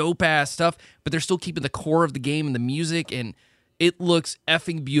like dope ass stuff, but they're still keeping the core of the game and the music, and it looks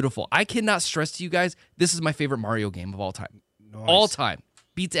effing beautiful. I cannot stress to you guys, this is my favorite Mario game of all time. Nice. All time.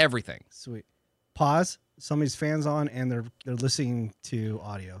 Beats everything. Sweet. Pause. Somebody's fans on and they're listening to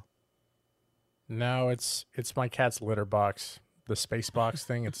audio. No, it's my cat's litter box, the space box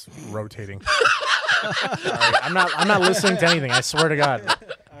thing. It's rotating. Sorry, I'm not listening to anything. I swear to God.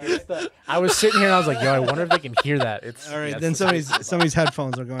 I was sitting here and I was like, yo, I wonder if they can hear that. It's All right, yeah, then it's- somebody's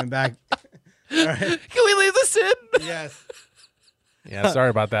headphones are going back. All right. Can we leave this in? Yes. Yeah, sorry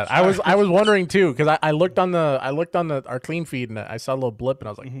about that. I was wondering too because I looked on our clean feed and I saw a little blip and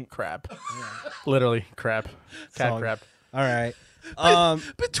I was like, crap, literally crap, cat So- crap. All right.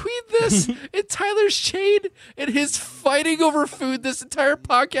 Between this and Tyler's chain and his fighting over food this entire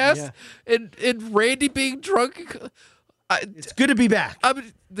podcast and Randy being drunk, It's good to be back.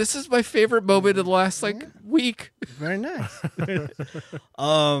 this is my favorite moment in the last week. Very nice.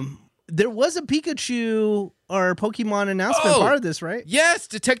 There was a Pikachu or Pokemon announcement part of this, right? Yes,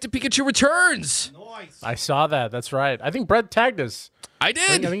 Detective Pikachu returns. I saw that. That's right. I think Brett tagged us. I I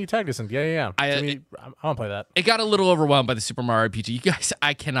did. think you tagged us in. Yeah. I want to play that. It got a little overwhelmed by the Super Mario RPG. You guys,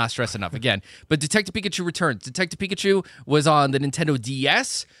 I cannot stress enough again. But Detective Pikachu returns. Detective Pikachu was on the Nintendo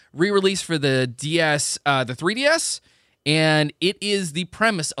DS, re-released for the DS, the 3DS, and it is the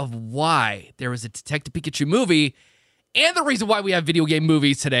premise of why there was a Detective Pikachu movie, and the reason why we have video game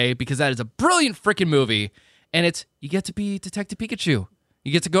movies today, because that is a brilliant freaking movie. And it's, you get to be Detective Pikachu.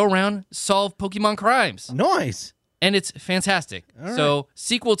 You get to go around, solve Pokemon crimes. Nice. And it's fantastic. So,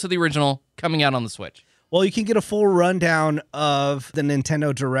 sequel to the original coming out on the Switch. Well, you can get a full rundown of the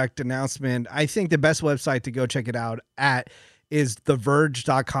Nintendo Direct announcement. I think the best website to go check it out at is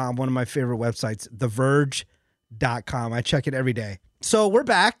TheVerge.com, one of my favorite websites, TheVerge.com. I check it every day. So we're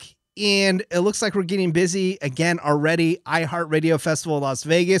back, and it looks like we're getting busy again already. iHeartRadio Festival Las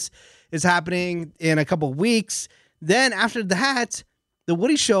Vegas is happening in a couple of weeks. Then after that, the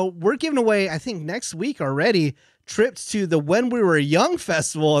Woody Show, we're giving away, I think next week already, trips to the When We Were Young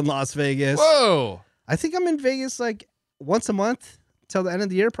Festival in Las Vegas. Whoa! I think I'm in Vegas like once a month till the end of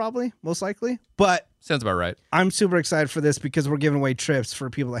the year, probably, most likely. But Sounds about right. I'm super excited for this because we're giving away trips for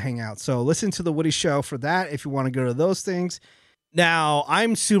people to hang out. So listen to the Woody Show for that if you want to go to those things. Now,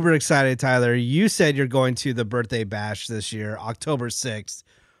 I'm super excited, Tyler. You said you're going to the birthday bash this year, October 6th.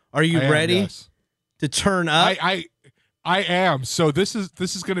 Are you I am, ready yes. to turn up? I am. So this is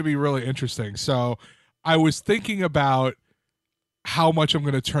going to be really interesting. So I was thinking about how much I'm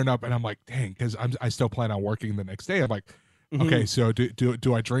going to turn up, and I'm like, dang, because I still plan on working the next day. I'm like, okay, so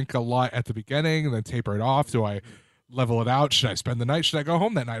do I drink a lot at the beginning and then taper it off? Do I level it out? Should I spend the night? Should I go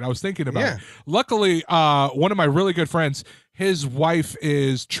home that night? I was thinking about it. Luckily, one of my really good friends, his wife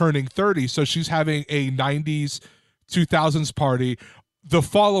is turning 30, so she's having a 90s, 2000s party. the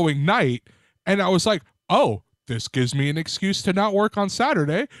following night. And I was like, oh, this gives me an excuse to not work on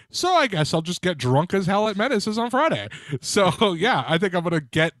Saturday. So I guess I'll just get drunk as hell at Menaces on Friday. So yeah, I think I'm going to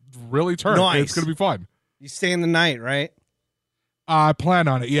get really turned. Nice. It's going to be fun. You stay in the night, right? I plan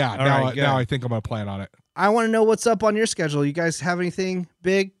on it. Yeah. right, good. Now I think I'm going to plan on it. I want to know what's up on your schedule. You guys have anything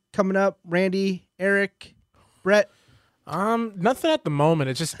big coming up? Randy, Eric, Brett? Nothing at the moment.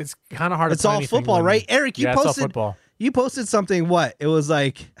 It's kind of hard. It's to find all anything football, when- right? Eric, you Yeah, it's all posted football. You posted something. What? It was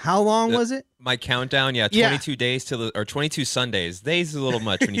like, how long was it? My countdown, yeah, Yeah. 22 days till or 22 Sundays. Days is a little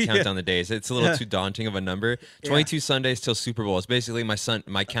much when you count Yeah. down the days. It's a little too daunting of a number. 22 Sundays till Super Bowl. It's basically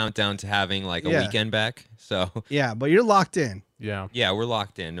my countdown to having like a Yeah. weekend back. So Yeah, but you're locked in. Yeah. yeah, we're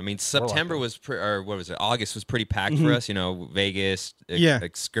locked in. I mean, September was or what was it? August was pretty packed Mm-hmm. for us. You know, Vegas,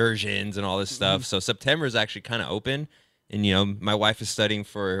 excursions, and all this stuff. So September is actually kind of open. And you know, my wife is studying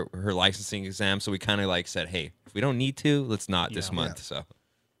for her licensing exam, so we kind of like said, hey, if we don't need to, let's not this month. So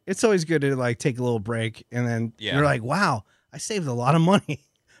It's always good to like take a little break, and then Yeah. you're like, wow, I saved a lot of money,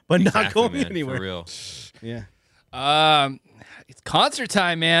 but not exactly, going man, anywhere. for real. Yeah. It's concert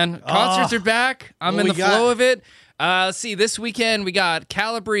time, man. Concerts are back. I'm What in we the got? flow of it. Let's see. This weekend we got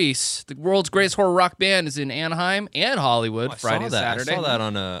Calabrese, the world's greatest horror rock band, is in Anaheim and Hollywood. Oh, I Friday, saw that. Saturday. I saw that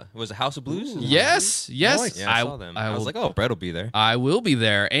on was it House of Blues? Yes, yes. Yeah, I saw them. I was will- like, oh, Brett will be there. I will be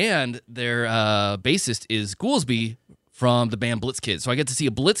there, and their bassist is Goolsby from the band Blitzkid. So I get to see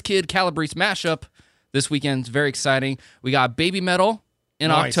a Blitzkid Calabrese mashup this weekend. It's very exciting. We got Baby Metal in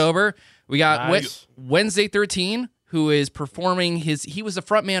Nice. October. We got Nice. Wednesday 13, who is performing he was the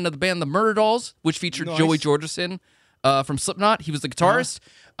frontman of the band The Murder Dolls, which featured Nice. Joey Jordison from Slipknot. He was the guitarist.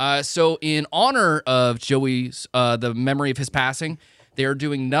 So in honor of Joey's, the memory of his passing, they're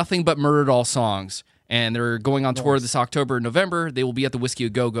doing nothing but Murder Doll songs. And they're going on tour this October and November. They will be at the Whiskey A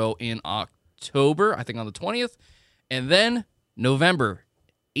Go-Go in October, I think on the 20th. And then November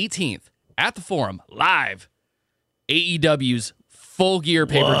 18th at the Forum, live, AEW's Full Gear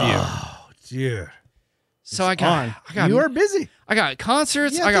pay-per-view. Dude. So I got You are busy. I got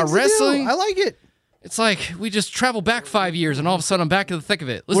concerts, Yeah, I got things to do. wrestling. I like it. It's like we just traveled back 5 years and all of a sudden I'm back in the thick of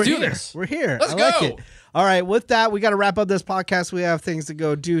it. Let's We're do here. this. We're here. Let's I like go. it. All right. With that, we got to wrap up this podcast. We have things to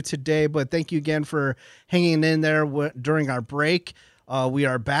go do today, but thank you again for hanging in there during our break. We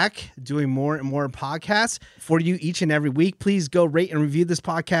are back doing more and more podcasts for you each and every week. Please go rate and review this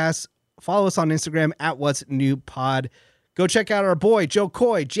podcast. Follow us on Instagram at What's New Pod. Go check out our boy, Joe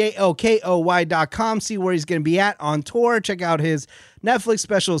Coy, JOKOY.com. See where he's going to be at on tour. Check out his Netflix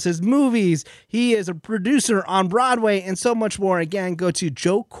specials, his movies. He is a producer on Broadway and so much more. Again, go to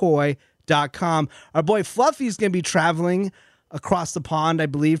JoeCoy.com. Our boy Fluffy's going to be traveling across the pond, I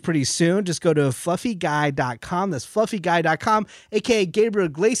believe, pretty soon. Just go to fluffyguy.com. That's fluffyguy.com, aka Gabriel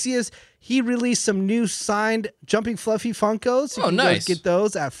Iglesias. He released some new signed Jumping Fluffy Funkos. You Oh, can go nice. get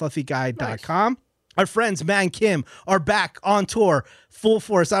those at fluffyguy.com. Our friends, Matt and Kim, are back on tour, full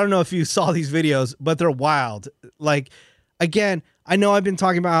force. I don't know if you saw these videos, but they're wild. Like, again, I know I've been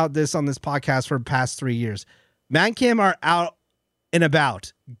talking about this on this podcast for the past 3 years. Matt and Kim are out and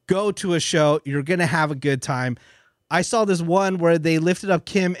about. Go to a show. You're going to have a good time. I saw this one where they lifted up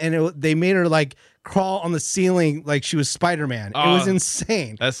Kim and they made her like crawl on the ceiling like she was Spider-Man. It was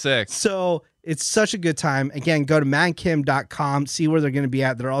insane. That's sick. So it's such a good time. Again, go to mattandkim.com, see where they're going to be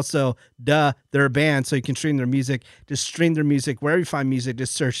at. They're also, they're a band, so you can stream their music. Just stream their music. Wherever you find music,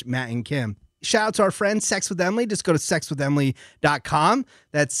 just search Matt and Kim. Shout out to our friend Sex with Emily. Just go to sexwithemily.com.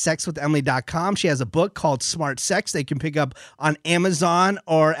 That's sexwithemily.com. She has a book called Smart Sex. They can pick up on Amazon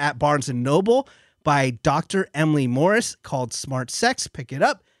or at Barnes & Noble by Dr. Emily Morris called Smart Sex. Pick it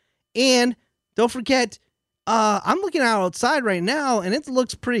up. And don't forget, I'm looking out outside right now, and it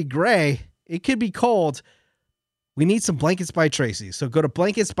looks pretty gray. It could be cold. We need some Blankets by Tracy. So go to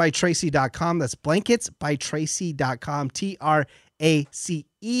blanketsbytracy.com. That's blanketsbytracy.com.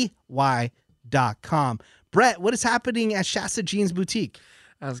 TRACEY.com. Brett, what is happening at Shasta Jeans Boutique?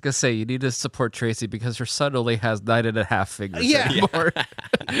 I was gonna say you need to support Tracy because her son only has 9.5 fingers Yeah. anymore.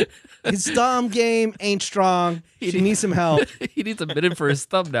 His thumb game ain't strong. She needs some help. He needs a minute for his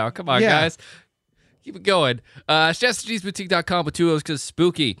thumb now. Come on, Yeah. guys. Keep it going. ShastaJeansBoutique.com with 2 O's because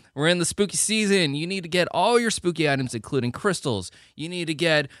spooky. We're in the spooky season. You need to get all your spooky items, including crystals. You need to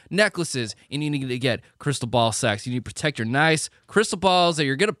get necklaces, and you need to get crystal ball sacks. You need to protect your nice crystal balls that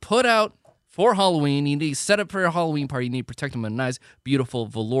you're going to put out for Halloween. You need to set up for your Halloween party. You need to protect them in a nice, beautiful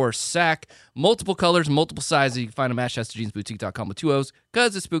velour sack. Multiple colors, multiple sizes. You can find them at ShastaJeansBoutique.com with 2 O's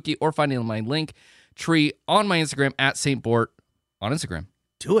because it's spooky, or find it on my link tree on my Instagram at St. Bort on Instagram.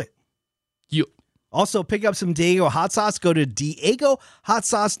 Do it. You. Also, pick up some Diego hot sauce. Go to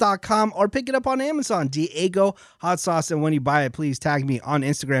DiegoHotSauce.com or pick it up on Amazon, Diego Hot Sauce. And when you buy it, please tag me on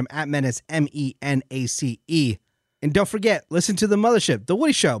Instagram at Menace, MENACE. And don't forget, listen to The Mothership, The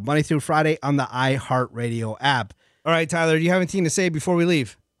Woody Show, Monday through Friday on the iHeartRadio app. All right, Tyler, do you have anything to say before we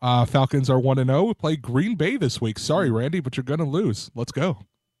leave? Falcons are 1-0. We play Green Bay this week. Sorry, Randy, but you're going to lose. Let's go.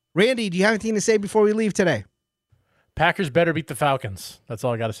 Randy, do you have anything to say before we leave today? Packers better beat the Falcons. That's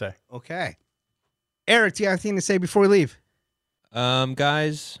all I got to say. Okay. Eric, do you have anything to say before we leave?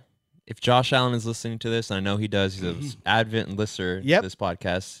 Guys, if Josh Allen is listening to this, and I know he does, he's an avid listener to this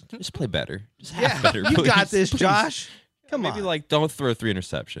podcast, just play better. Just have better, you please. got this, Please. Josh. Come on. Maybe like don't throw 3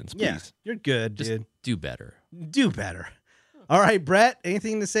 interceptions, please. Yeah, you're good, Just dude. do better. Do better. All right, Brett,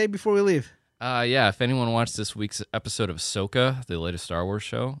 anything to say before we leave? Yeah, if anyone watched this week's episode of Ahsoka, the latest Star Wars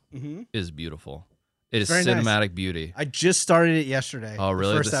show, Mm-hmm. it is beautiful. It is Very nice. cinematic beauty. I just started it yesterday. Oh,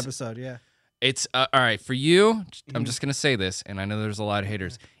 really? The first This- episode, yeah. It's all right for you. I'm just gonna say this, and I know there's a lot of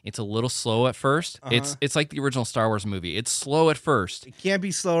haters. It's a little slow at 1st. It's like the original Star Wars movie. It's slow at first. It can't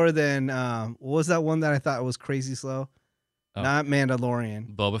be slower than, what was that one that I thought was crazy slow? Oh. Not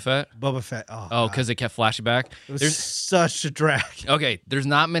Mandalorian. Boba Fett. Boba Fett. Oh, Oh, God. because it kept flashing back. it was There's such a drag. okay. There's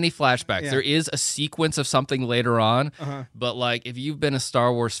not many flashbacks. Yeah. There is a sequence of something later on, Uh-huh. but like if you've been a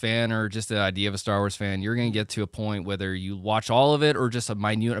Star Wars fan or just the idea of a Star Wars fan, you're gonna get to a point whether you watch all of it or just a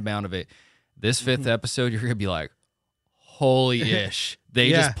minute amount of it. This 5th episode, you're gonna be like, "Holy ish!" They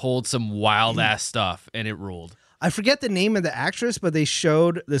Yeah. just pulled some wild ass stuff, and it ruled. I forget the name of the actress, but they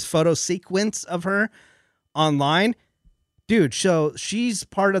showed this photo sequence of her online. Dude, so she's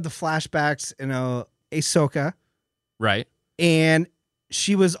part of the flashbacks in Ahsoka, Right? and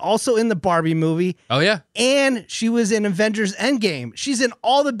she was also in the Barbie movie, Oh yeah. and she was in Avengers Endgame. She's in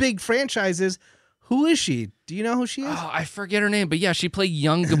all the big franchises. Who is she? Do you know who she is? Oh, I forget her name, but yeah, she played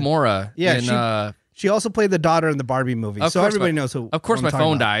young Gamora. Yeah, in, She also played the daughter in the Barbie movie, Of so course everybody my- knows who. of course, who my I'm talking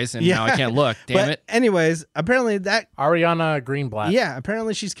phone about. dies, and Yeah. now I can't look. Damn But it. anyways, apparently Ariana Greenblatt. yeah,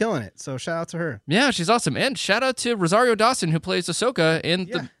 apparently she's killing it. So shout out to her. Yeah, she's awesome. And shout out to Rosario Dawson who plays Ahsoka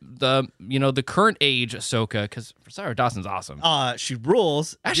in the current age Ahsoka, because Rosario Dawson's awesome. She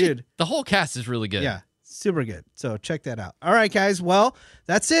rules, Actually, dude. the whole cast is really good. Yeah, super good. So check that out. All right, guys. Well,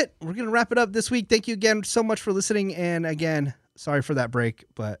 that's it. We're gonna wrap it up this week. Thank you again so much for listening. And again, sorry for that break,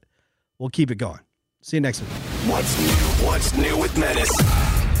 but we'll keep it going. See you next week. What's new with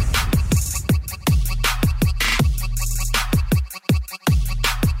Menace?